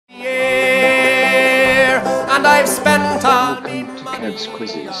and I've spent all Welcome to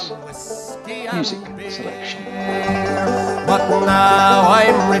Kevsquizzes music selection. But now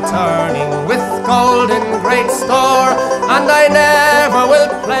I'm returning with gold in great store, and I never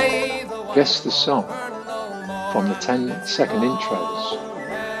will play the one. Guess the song from the 10-second intros.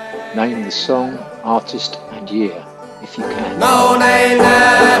 Name the song, artist and year if you can. No, nay,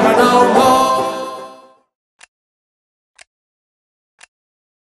 never, no more.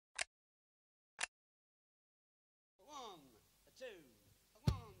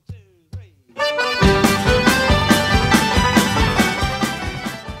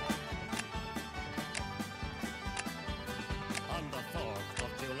 On the 4th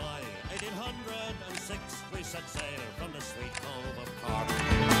of July, 1806, we set sail from the sweet cove of Cork.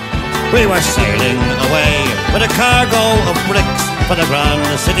 We were sailing away with a cargo of bricks for the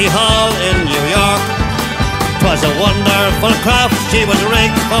Grand City Hall in New York. 'Twas a wonderful craft, she was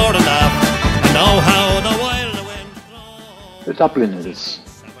rigged fore and aft, and oh how the wild wind blew. The Dubliners,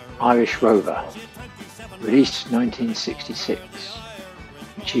 Irish Rover, released 1966,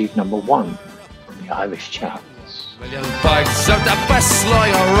 achieved number 1 on the Irish charts. Million bags of the best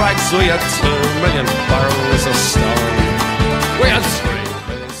lawyer rags. We had 2 million barrels of stone. We had 3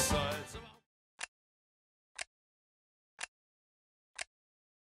 million sides of...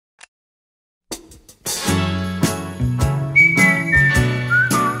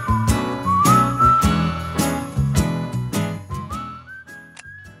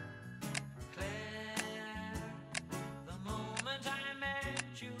 The moment I met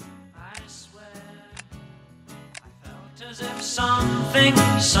you, I swear as if something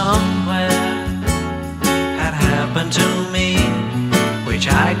somewhere had happened to me, which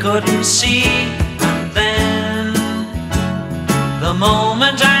I couldn't see. And then, the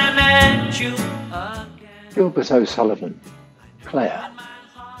moment I met you again. Gilbert O'Sullivan, Claire,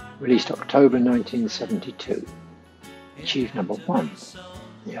 released October 1972, achieved number 1 on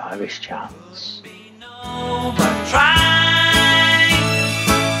the Irish charts. No, but try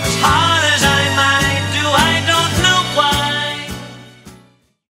as hard as I might do, I don't know why.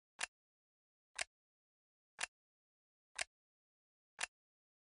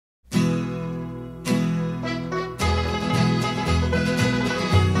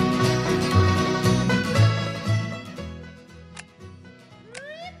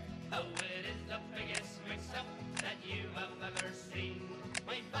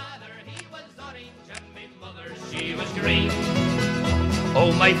 She was green.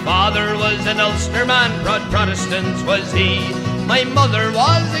 Oh, my father was an Ulsterman, proud Protestant was he. My mother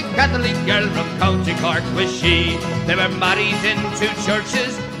was a Catholic girl, from County Cork was she. They were married in 2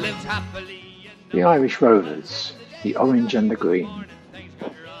 churches, lived happily. The Irish Rovers, The Orange and the Green,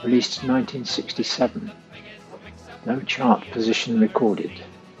 released 1967, no chart position recorded.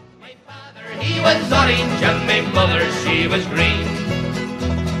 My father, he was orange, and my mother, she was green.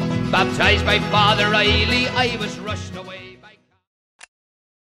 Baptized by Father Riley, I was rushed away by...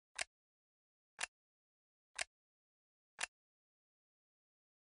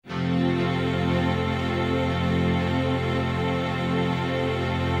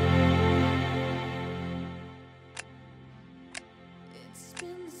 It's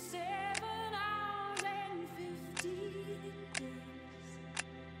been 7 hours and 50 days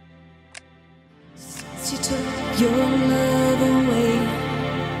since you took your love away.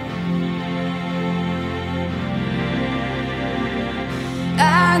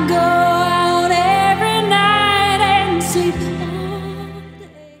 I go out every night and sleep all day.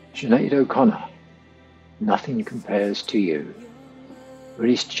 Sinead O'Connor, Nothing Compares to You,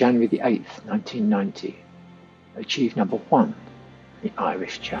 released January the 8th, 1990, achieved number 1 on the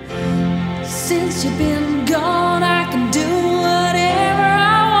Irish chart. Since you've been gone, I can do whatever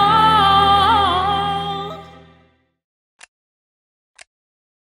I want.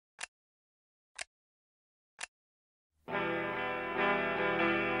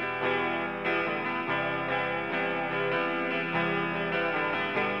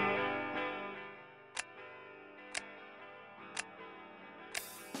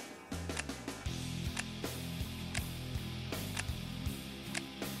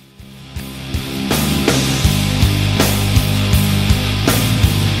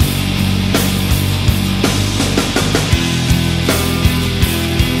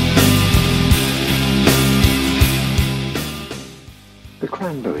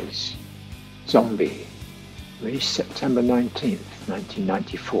 Cranberries, Zombie, released September 19th,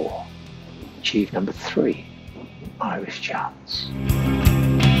 1994, achieved number 3 in Irish charts.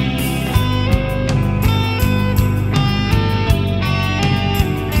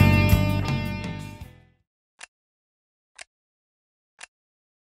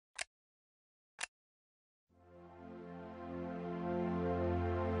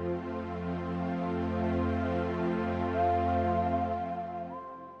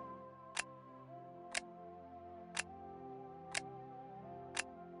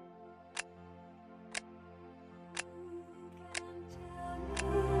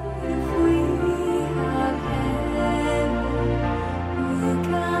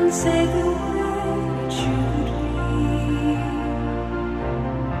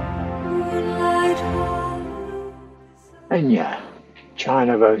 Enya,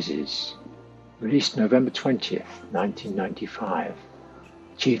 China Roses, released November 20th, 1995,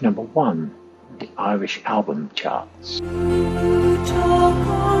 achieved number 1 on the Irish album charts.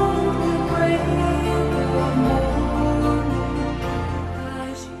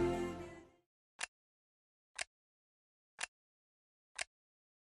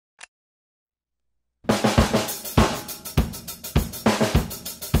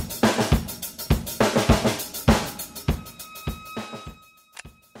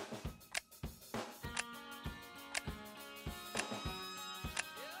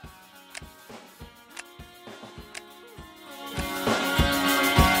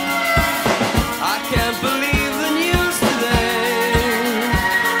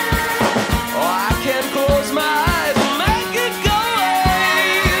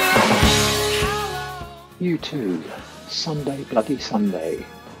 U2, Sunday Bloody Sunday,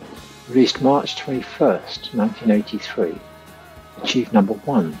 released March 21st, 1983, achieved number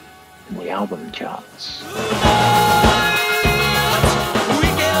 1 in the album charts.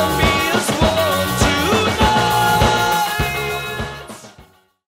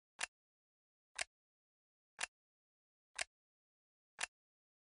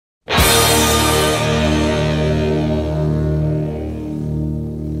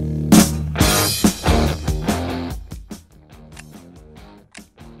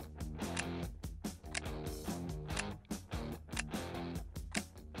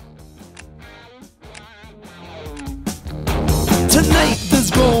 Tonight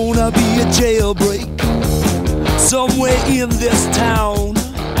there's gonna be a jailbreak somewhere in this town.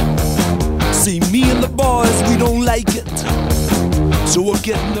 See, me and the boys, we don't like it, so we're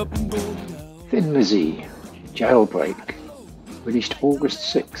getting up and going down. Thin Lizzy, Jailbreak, released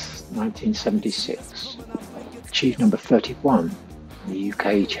August 6th, 1976, achieved number 31 in the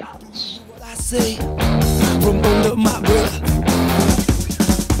UK charts. I say from under my breath,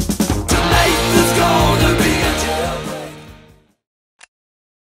 tonight there's gonna be a jailbreak.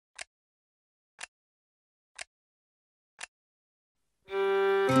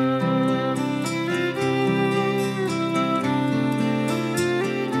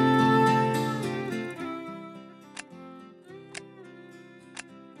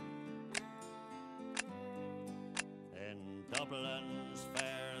 Dublin's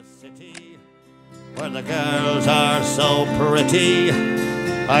fair city, where the girls are so pretty,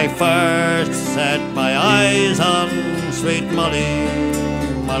 I first set my eyes on sweet Molly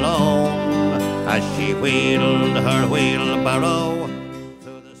Malone as she wheeled her wheelbarrow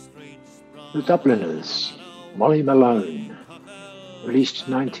through the streets. The Dubliners, Molly Malone, released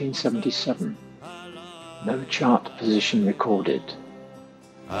 1977, no chart position recorded.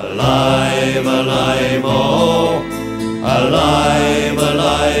 Alive, alive, oh, alive,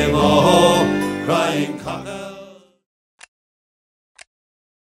 alive, oh, crying cockle.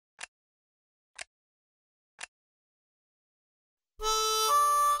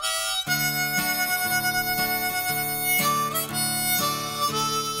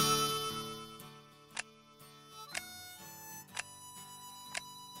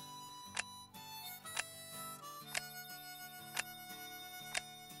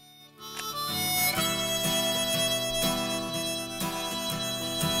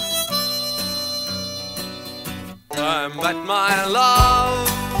 I met my love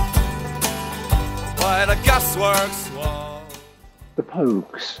by the gasworks wall. The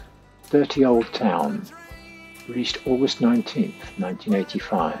Pogues, Dirty Old Town, released August 19th,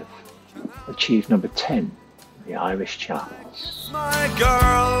 1985, achieved number 10 in the Irish charts. My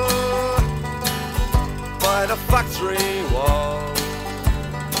girl by the factory wall.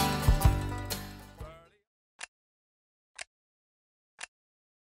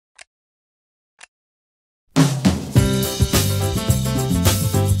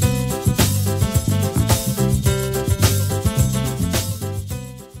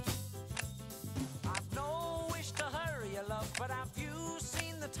 But have you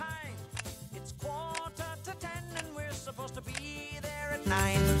seen the time? It's 9:45 and we're supposed to be there at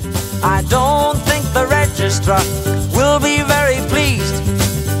 9. I don't think the registrar will be very pleased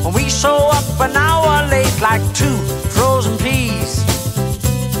when we show up an hour late like 2 frozen peas.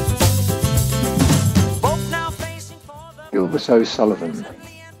 Both now facing for the Gilbert O'Sullivan,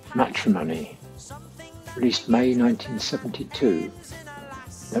 Matrimony, released May 1972,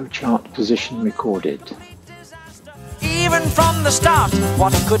 no chart position recorded. even from the start,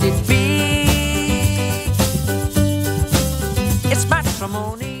 what could it be? It's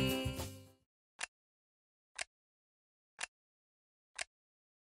matrimony.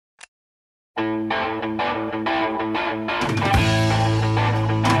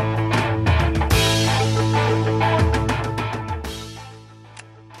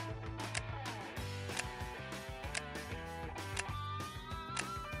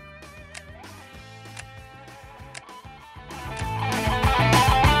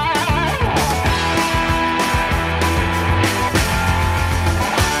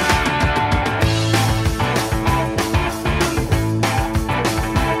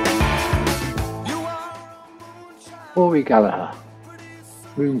 Rory Gallagher,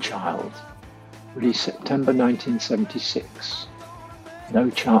 Moonchild, released September 1976. No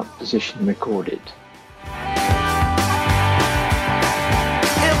chart position recorded. If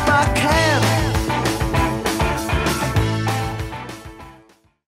I can.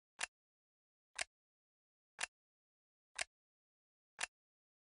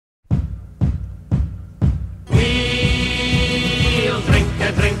 We'll drink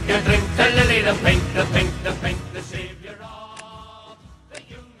a lily, the pink, the savior of the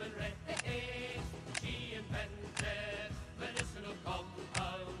human race. She invented medicinal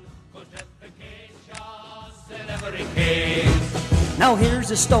compound, good efficacious in every case. Now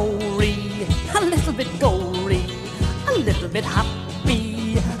here's a story, a little bit gory, a little bit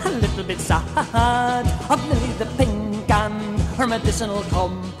happy, a little bit sad, of Lily the Pink and her medicinal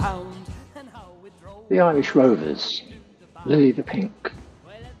compound, and how it drove. The Irish Rovers, Lily the Pink,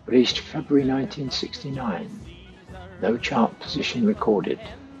 released February 1969. No chart position recorded.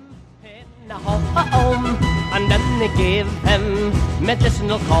 And then they gave him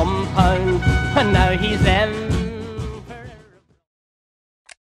medicinal compound, and now he's them.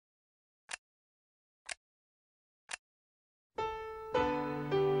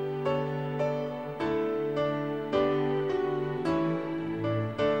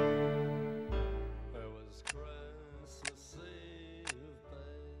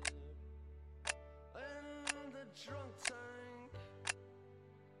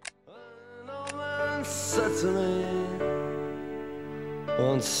 Said to me,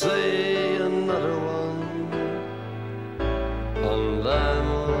 won't say another one. And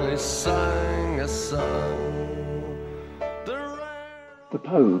then he sang a song. The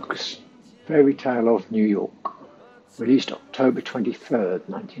Pogues, Fairy Tale of New York, released October 23rd,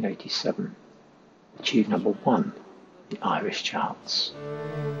 1987. Achieved number 1 in the Irish charts.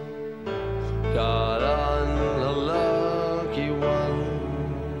 Got on a lucky one.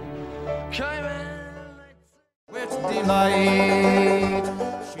 Came in.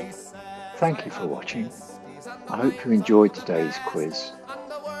 Thank you for watching. I hope you enjoyed today's quiz.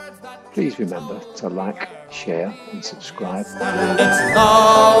 Please remember to like, share and subscribe. And it's